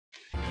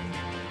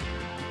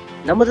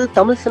நமது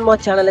தமிழ் சினிமா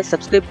சேனலை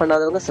சப்ஸ்கிரைப்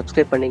பண்ணாதவங்க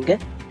சப்ஸ்கிரைப் பண்ணீங்க.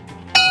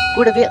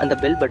 கூடவே அந்த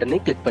பெல் பட்டனை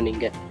கிளிக்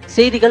பண்ணீங்க.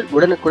 செய்திகள்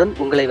உடனுக்குடன்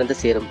உங்களை வந்து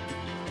சேரும்.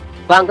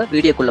 வாங்க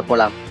வீடியோக்குள்ள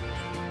போலாம்.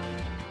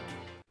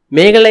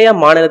 மேகாலயா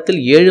மாநிலத்தில்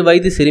 7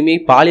 வயது சிறுமியை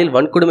பாலியல்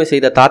வன்கொடுமை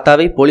செய்த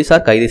தாத்தாவை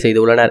போலீசார் கைது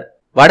செய்துள்ளனர்.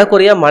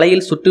 வடகொரியா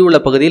மலையில் சுற்றியுள்ள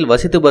பகுதியில்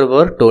வசித்து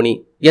வருபவர் டோனி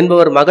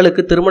என்பவர்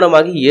மகளுக்கு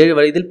திருமணமாகி 7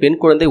 வயதில் பெண்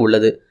குழந்தை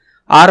உள்ளது.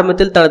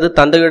 ஆரம்பத்தில் தனது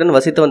தந்தையுடன்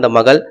வசித்து வந்த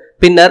மகள்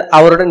பின்னர்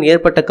அவருடன்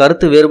ஏற்பட்ட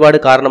கருத்து வேறுபாடு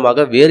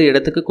காரணமாக வேறு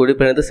இடத்துக்கு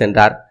குடிபெயர்ந்து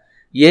சென்றார்.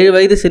 7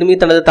 வயது சிறுமி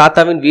தனது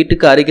தாத்தாவின்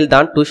வீட்டுக்கு அருகில்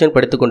தான் டியூஷன்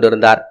படித்துக்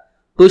கொண்டிருந்தார்.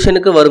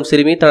 டியூஷனுக்கு வரும்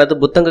சிறுமி தனது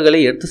புத்தகங்களை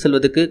எடுத்து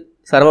செல்வதற்கு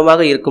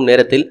சிரமமாக இருக்கும்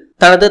நேரத்தில்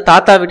தனது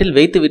தாத்தா வீட்டில்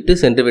வைத்துவிட்டு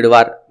சென்று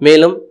விடுவார்.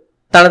 மேலும்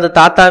தனது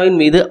தாத்தாவின்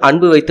மீது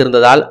அன்பு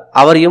வைத்திருந்ததால்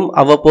அவரையும்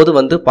அவ்வப்போது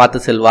வந்து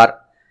பார்த்து செல்வார்.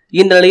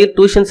 இந்த நிலையில்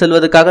டியூஷன்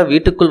செல்வதற்காக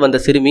வீட்டுக்குள் வந்த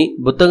சிறுமி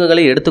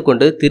புத்தகங்களை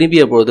எடுத்துக்கொண்டு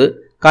திரும்பிய போது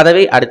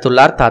கதவை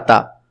அடைத்துள்ளார் தாத்தா.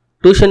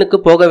 டியூஷனுக்கு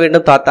போக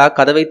வேண்டும் தாத்தா,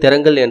 கதவை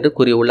திறங்கள் என்று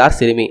கூறியுள்ளார்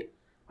சிறுமி.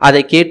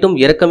 அதை கேட்டும்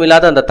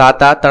இரக்கமில்லாத அந்த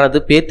தாத்தா தனது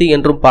பேத்தி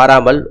என்றும்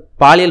பாராமல்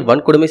பாலியல்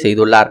வன்கொடுமை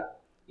செய்துள்ளார்.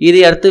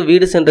 இதையடுத்து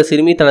வீடு சென்ற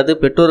சிறுமி தனது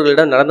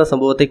பெற்றோர்களிடம் நடந்த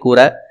சம்பவத்தை கூற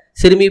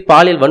சிறுமி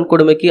பாலியல்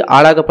வன்கொடுமைக்கு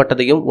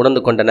ஆளாகப்பட்டதையும்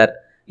உணர்ந்து கொண்டனர்.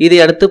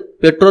 இதையடுத்து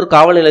பெற்றோர்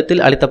காவல்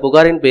நிலையத்தில் அளித்த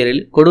புகாரின்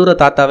பேரில் கொடூர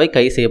தாத்தாவை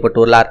கைது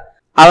செய்யப்பட்டுள்ளார்.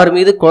 அவர்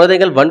மீது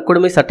குழந்தைகள்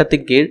வன்கொடுமை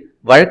சட்டத்தின் கீழ்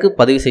வழக்கு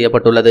பதிவு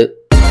செய்யப்பட்டுள்ளது.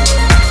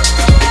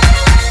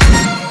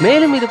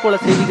 மேலும் இது போல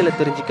செய்திகளை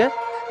தெரிஞ்சுக்க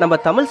நம்ம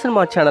தமிழ்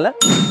சினிமா சேனலை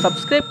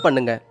சப்ஸ்கிரைப்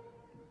பண்ணுங்க.